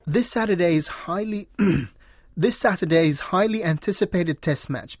This Saturday's highly anticipated test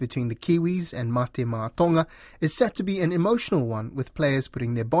match between the Kiwis and Mate Ma'a Tonga is set to be an emotional one, with players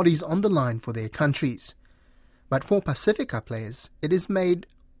putting their bodies on the line for their countries. But for Pacifica players, it is made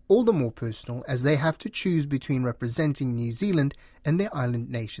all the more personal as they have to choose between representing New Zealand and their island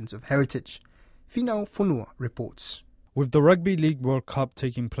nations of heritage. Finau Fonua reports. With the Rugby League World Cup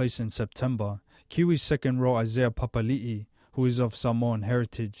taking place in September, Kiwi's second row Isaiah Papali'i, who is of Samoan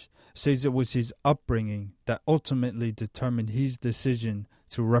heritage, says it was his upbringing that ultimately determined his decision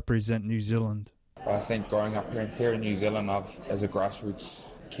to represent New Zealand. I think growing up here in New Zealand, as a grassroots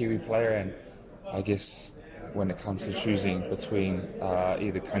Kiwi player, and I guess when it comes to choosing between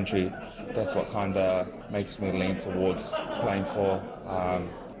either country, that's what kind of makes me lean towards playing for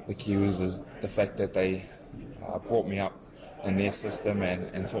the Kiwis, is the fact that they brought me up in their system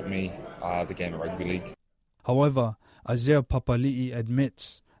and taught me the game of rugby league. However, Isaiah Papali'i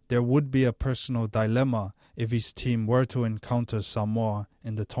admits there would be a personal dilemma if his team were to encounter Samoa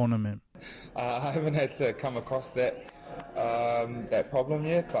in the tournament. I haven't had to come across that problem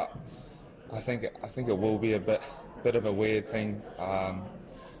yet, but I think it will be a bit of a weird thing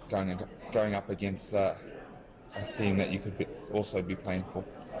going up against a team that you could also be playing for.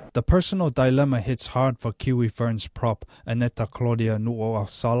 The personal dilemma hits hard for Kiwi Ferns prop Aneta Claudia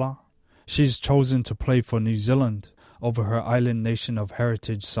Nu'o'asala. She's chosen to play for New Zealand over her island nation of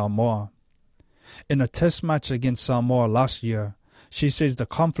heritage, Samoa. In a test match against Samoa last year, she says the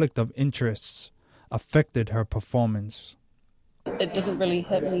conflict of interests affected her performance. It didn't really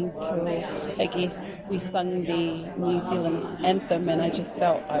hit me till, I guess, we sung the New Zealand anthem, and I just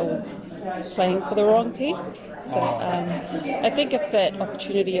felt I was playing for the wrong team. So I think if that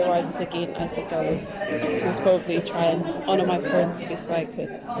opportunity arises again, I think I would most probably try and honour my parents the best way I could,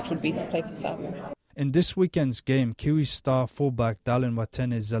 which would be to play for Samoa. In this weekend's game, Kiwi star fullback Dallin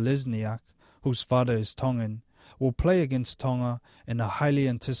Watene-Zelezniak, whose father is Tongan, will play against Tonga in a highly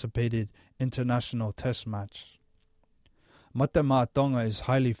anticipated international test match. Mate Ma'a Tonga is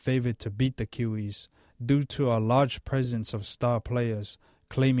highly favoured to beat the Kiwis due to a large presence of star players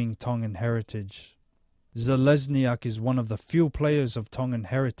claiming Tongan heritage. Zelezniak is one of the few players of Tongan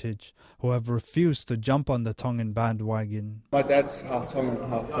heritage who have refused to jump on the Tongan bandwagon. My dad's half Tongan,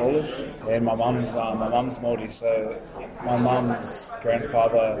 half Polish, and my mum's Māori, so my mum's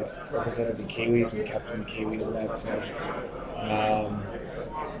grandfather represented the Kiwis and captained the Kiwis and that,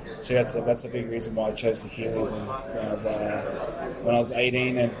 so that's a big reason why I chose the Kiwis and when I was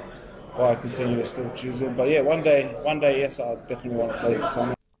 18, and why I continue to still choose them. But yeah, one day, yes, I definitely want to play for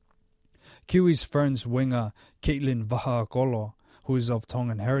Tonga. Kiwis Ferns winger Caitlin Vaha'akolo, who is of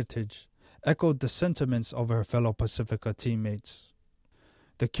Tongan heritage, echoed the sentiments of her fellow Pacifica teammates.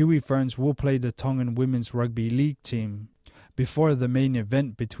 The Kiwi Ferns will play the Tongan Women's Rugby League team before the main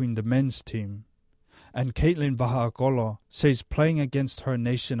event between the men's team. And Caitlin Vaha'akolo says playing against her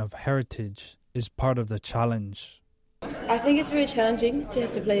nation of heritage is part of the challenge. I think it's very challenging to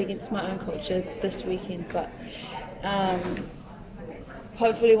have to play against my own culture this weekend, but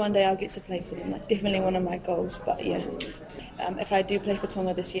hopefully one day I'll get to play for them. Like, definitely one of my goals, but yeah. If I do play for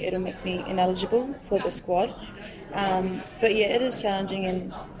Tonga this year, it'll make me ineligible for the squad. But yeah, it is challenging,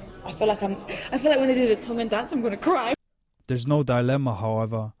 and I feel like when I do the Tongan dance, I'm going to cry. There's no dilemma,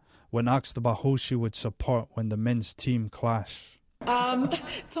 however, when asked about who she would support when the men's team clash. Tonga.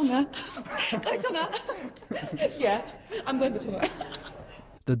 Go Tonga. Yeah, I'm going for Tonga.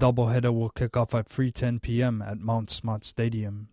 The doubleheader will kick off at 3:10 p.m. at Mount Smart Stadium.